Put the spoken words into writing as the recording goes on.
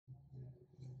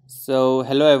So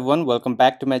hello everyone, welcome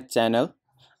back to my channel.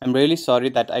 I'm really sorry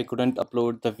that I couldn't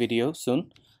upload the video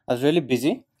soon. I was really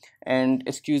busy, and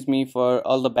excuse me for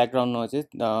all the background noises.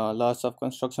 Lots of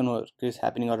construction work is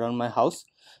happening around my house.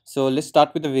 So let's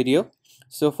start with the video.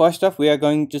 So first off, we are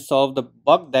going to solve the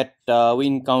bug that we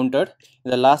encountered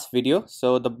in the last video.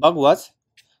 So the bug was,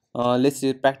 let's see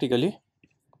it practically.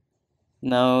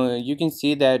 Now you can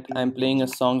see that I'm playing a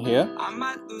song here.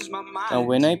 Now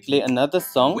when I play another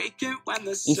song,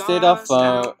 instead of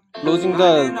closing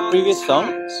the previous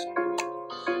song,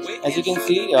 as you can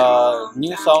see,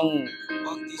 new song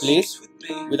plays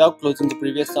without closing the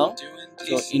previous song.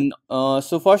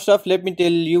 So first off, let me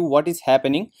tell you what is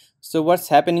happening. So what's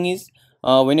happening is,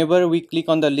 whenever we click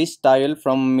on the list tile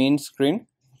from main screen,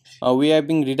 we are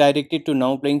being redirected to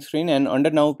now playing screen, and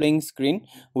under now playing screen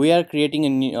we are creating a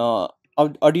new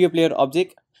audio player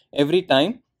object every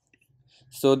time.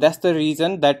 So that's the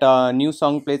reason that a new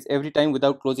song plays every time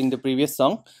without closing the previous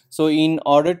song. So in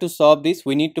order to solve this,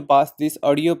 we need to pass this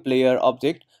audio player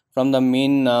object from the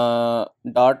main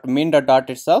dot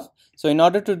itself. So in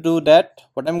order to do that,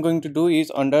 what I'm going to do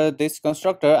is, under this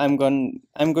constructor, I'm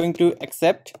going to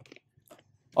accept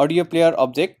audio player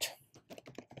object.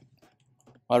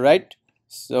 All right.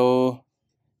 So,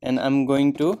 and I'm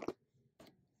going to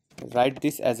write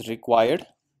this as required,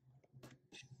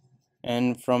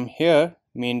 and from here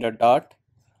main.dot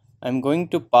I'm going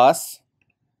to pass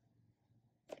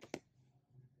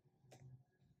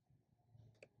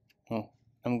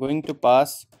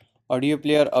audio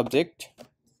player object.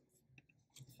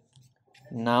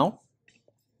 Now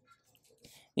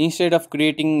instead of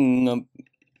creating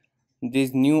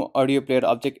this new audio player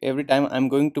object every time, I'm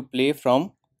going to play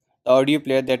from the audio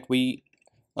player that we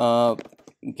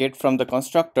get from the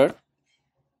constructor.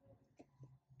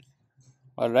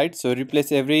 All right, so replace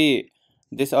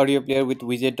this audio player with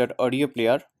widget.audio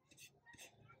player.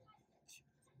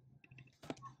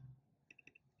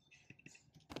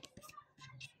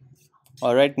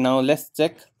 All right, now let's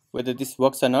check whether this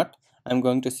works or not. I'm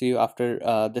going to see you after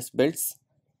this builds.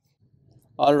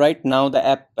 All right, now the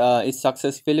app is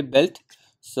successfully built.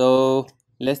 So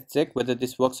let's check whether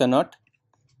this works or not.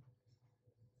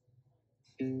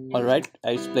 All right,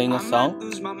 it's playing a song.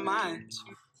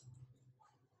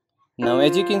 Now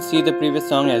as you can see, the previous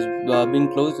song has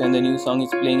been closed and the new song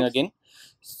is playing again.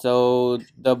 So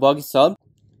the bug is solved.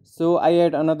 So I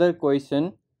had another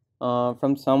question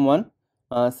from someone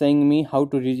saying me how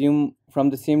to resume from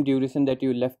the same duration that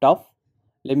you left off.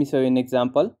 Let me show you an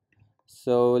example.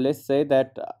 So let's say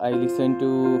that I listen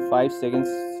to 5 seconds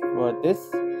for this.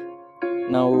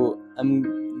 Now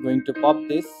I'm going to pop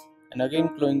this, and again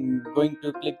going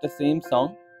to click the same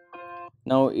song.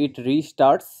 Now it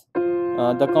restarts.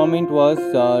 The comment was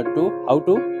to how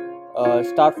to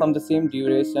start from the same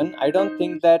duration. I don't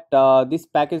think that this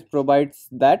package provides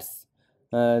that,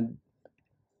 uh,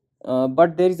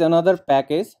 but there is another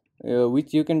package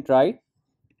which you can try.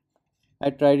 I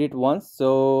tried it once.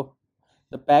 So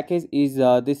the package is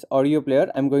this audio player.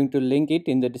 I'm going to link it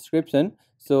in the description.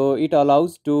 So it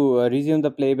allows to resume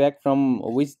the playback from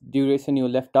which duration you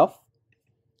left off.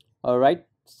 All right,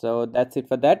 so that's it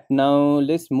for that. Now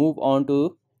let's move on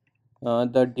to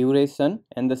the duration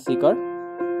and the seeker.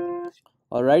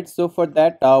 All right, so for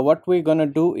that, what we're gonna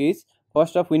do is,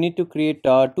 first off, we need to create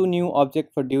two new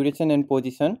objects for duration and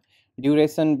position.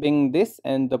 Duration being this,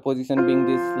 and the position being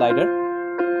this slider.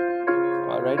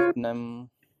 All right,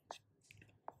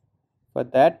 for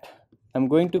that, I'm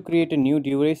going to create a new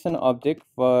duration object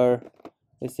for,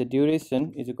 let's say,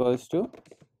 duration is equals to,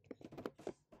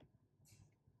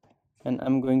 and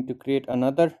I'm going to create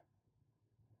another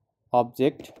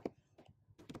object,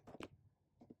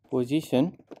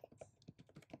 position.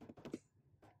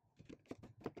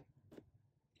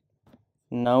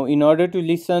 Now in order to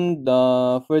listen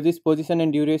for this position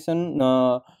and duration,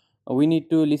 we need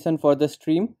to listen for the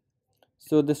stream.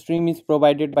 So the stream is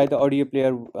provided by the audio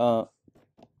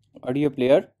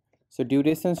player. So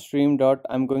duration stream dot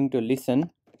I'm going to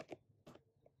listen.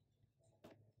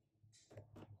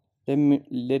 Let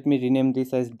me rename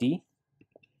this as D.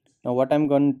 Now what I'm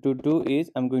going to do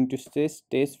is, I'm going to say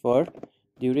test for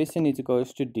duration is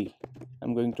equals to D.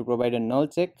 I'm going to provide a null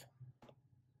check.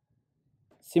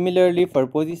 Similarly for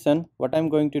position, what I'm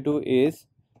going to do is,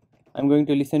 I'm going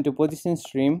to listen to position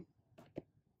stream.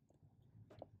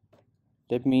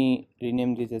 Let me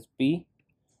rename this as P,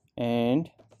 and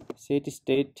set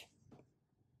state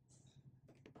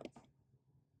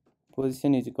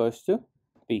position is equals to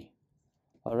P.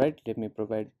 All right, let me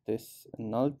provide this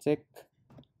null check.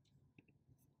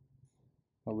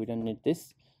 Oh, we don't need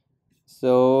this.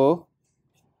 So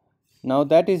now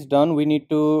that is done, we need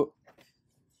to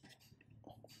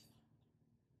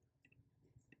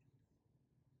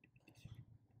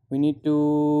we need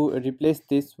to replace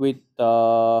this with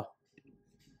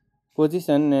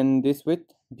position and this with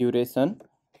duration.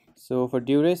 So for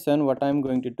duration, what I'm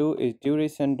going to do is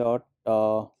duration dot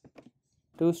to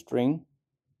string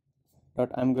dot,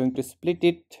 I'm going to split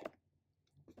it.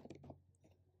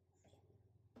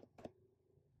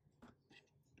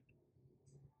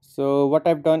 So what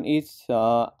I've done is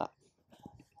what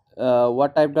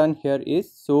I've done here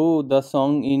is show the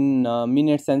song in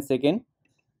minutes and second,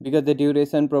 because the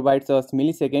duration provides us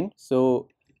millisecond. So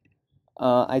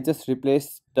I just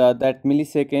replaced that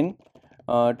millisecond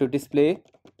to display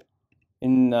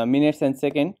in minutes and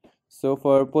second. So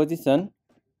for position,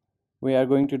 we are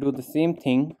going to do the same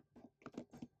thing.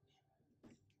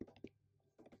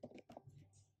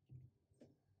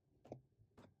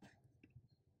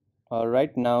 All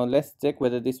right, now let's check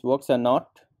whether this works or not.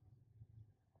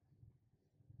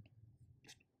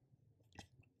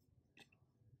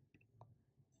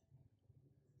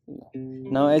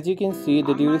 Now as you can see,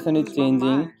 the duration is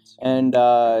changing and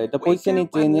the position is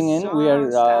changing, and we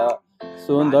are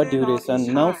shown the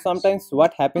duration. Now sometimes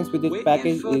what happens with this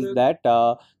package is that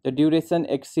the duration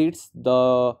exceeds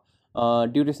the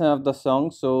duration of the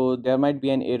song, so there might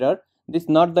be an error. This is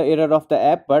not the error of the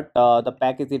app, but the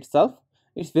package itself.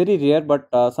 It's very rare, but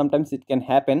sometimes it can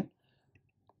happen.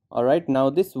 All right, now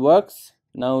this works.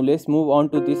 Now let's move on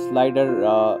to this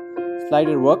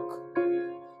slider work.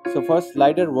 So for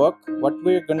slider work, what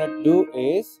we're gonna do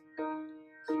is,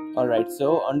 all right,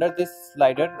 so under this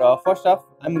slider, first off,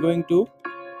 I'm going to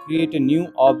create a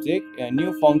new object, a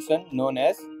new function known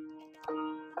as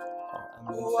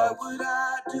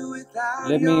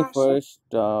let me first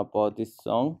pause this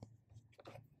song.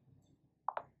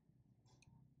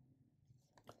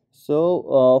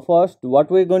 So first what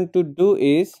we're going to do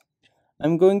is,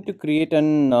 I'm going to create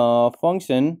an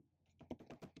function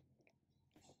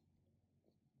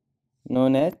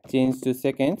known as change to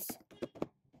seconds,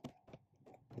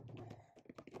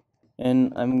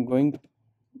 and I'll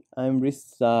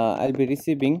be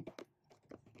receiving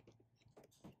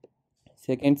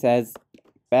seconds as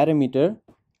parameter.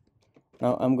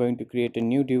 Now I'm going to create a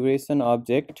new duration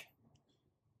object.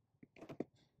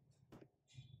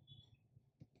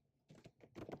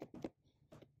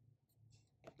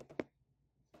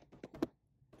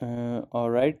 All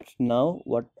right, now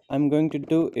what I'm going to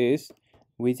do is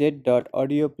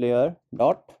widget.audioplayer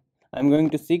dot, I'm going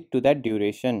to seek to that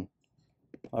duration.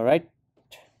 All right,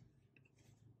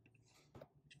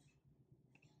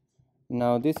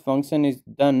 now this function is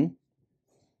done.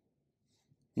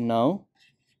 Now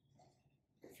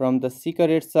from the seeker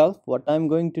itself, what I'm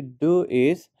going to do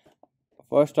is,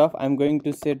 first off, I'm going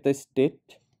to set the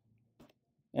state,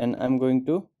 and I'm going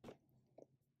to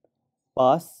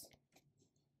pass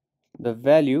the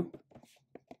value.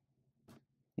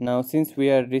 Now since we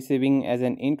are receiving as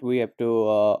an int, we have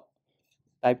to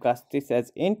typecast this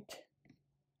as int,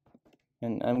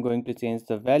 and I'm going to change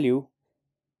the value.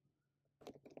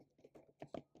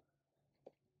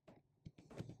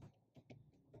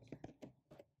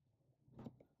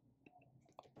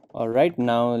 All right,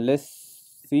 now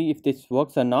let's see if this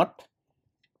works or not.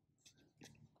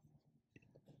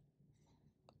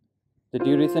 The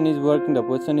duration is working, the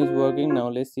position is working. Now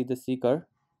let's see the seeker.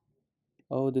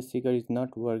 Oh, the seeker is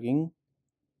not working.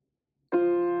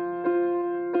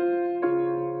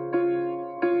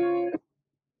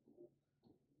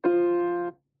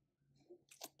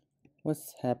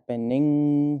 What's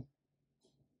happening?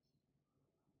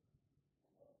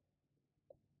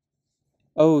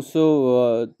 Oh,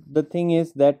 so the thing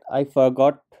is that I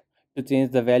forgot to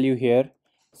change the value here.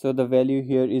 So the value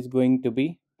here is going to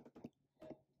be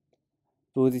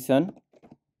position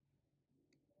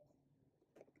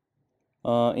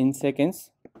in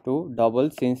seconds to double,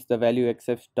 since the value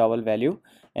accepts double value,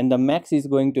 and the max is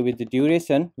going to be the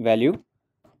duration value,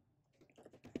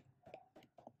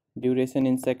 duration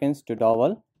in seconds to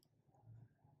double.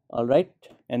 All right,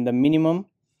 and the minimum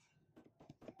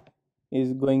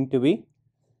is going to be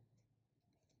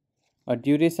a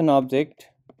duration object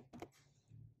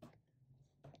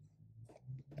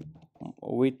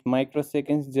with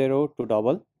microseconds 0 to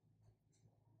double,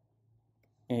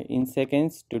 in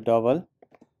seconds to double.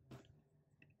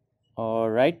 All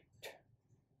right,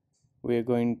 we're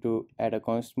going to add a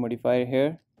const modifier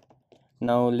here.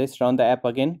 Now let's run the app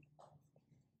again.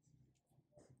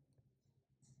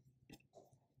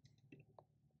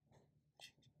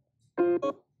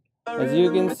 As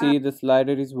you can see, the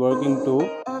slider is working too.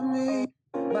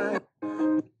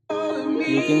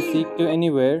 You can seek to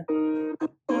anywhere.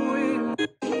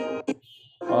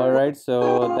 Alright,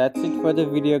 so that's it for the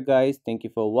video, guys. Thank you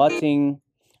for watching,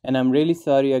 and I'm really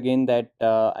sorry again that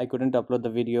I couldn't upload the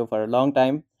video for a long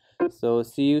time. So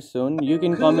see you soon. You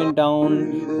can comment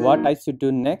down what I should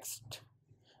do next,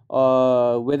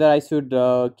 whether I should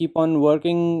keep on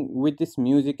working with this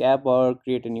music app or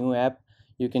create a new app.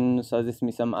 You can suggest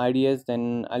me some ideas,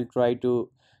 then I'll try to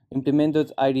implement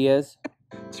those ideas.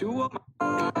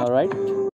 All right.